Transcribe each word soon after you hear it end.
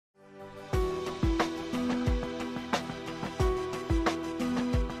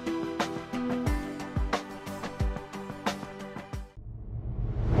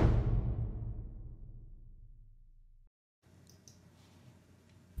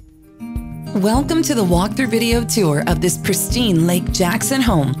Welcome to the walkthrough video tour of this pristine Lake Jackson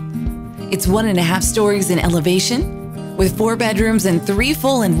home. It's 1.5 stories in elevation with 4 bedrooms and 3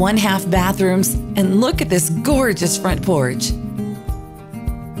 full and 1/2 bathrooms. And look at this gorgeous front porch.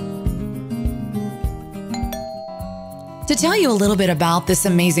 To tell you a little bit about this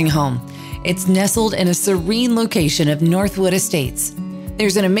amazing home, it's nestled in a serene location of Northwood Estates.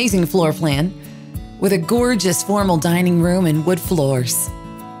 There's an amazing floor plan with a gorgeous formal dining room and wood floors.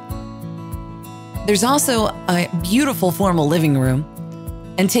 There's also a beautiful formal living room.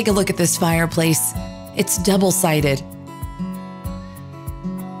 And take a look at this fireplace. It's double-sided.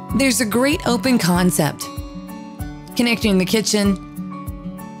 There's a great open concept connecting the kitchen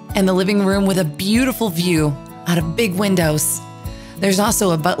and the living room with a beautiful view out of big windows. There's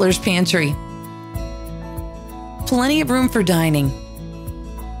also a butler's pantry. Plenty of room for dining.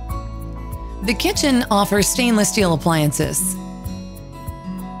 The kitchen offers stainless steel appliances.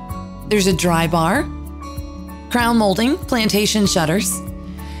 There's a dry bar, crown molding, plantation shutters,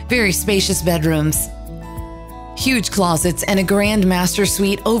 very spacious bedrooms, huge closets, and a grand master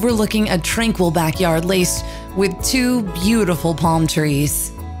suite overlooking a tranquil backyard laced with 2 beautiful palm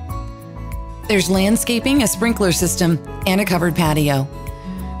trees. There's landscaping, a sprinkler system, and a covered patio.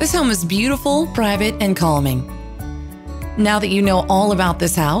 This home is beautiful, private, and calming. Now that you know all about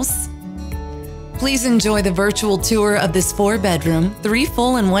this house, please enjoy the virtual tour of this 4-bedroom, 3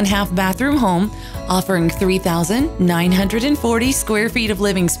 full and 1/2 bathroom home offering 3,940 square feet of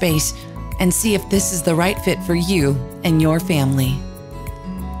living space, and see if this is the right fit for you and your family.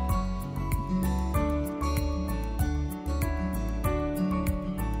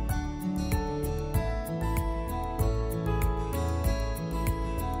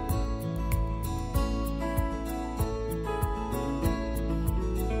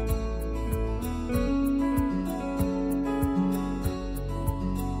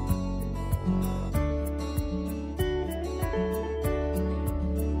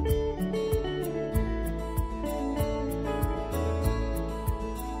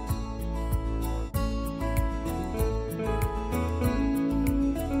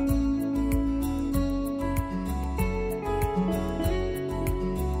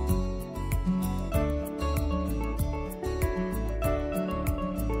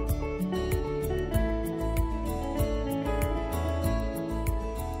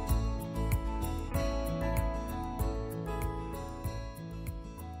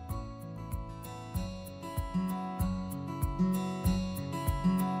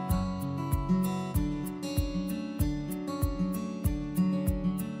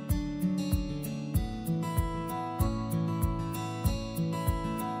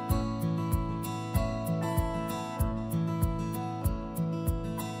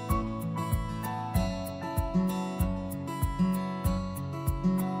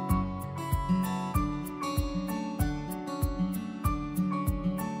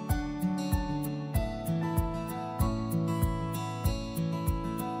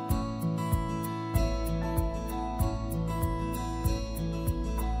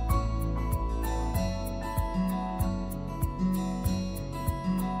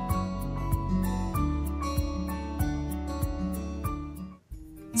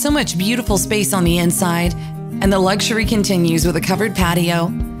 So much beautiful space on the inside, and the luxury continues with a covered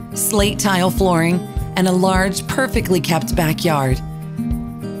patio, slate tile flooring, and a large, perfectly kept backyard.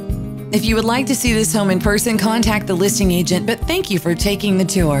 If you would like to see this home in person, contact the listing agent, but thank you for taking the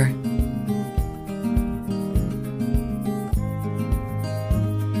tour.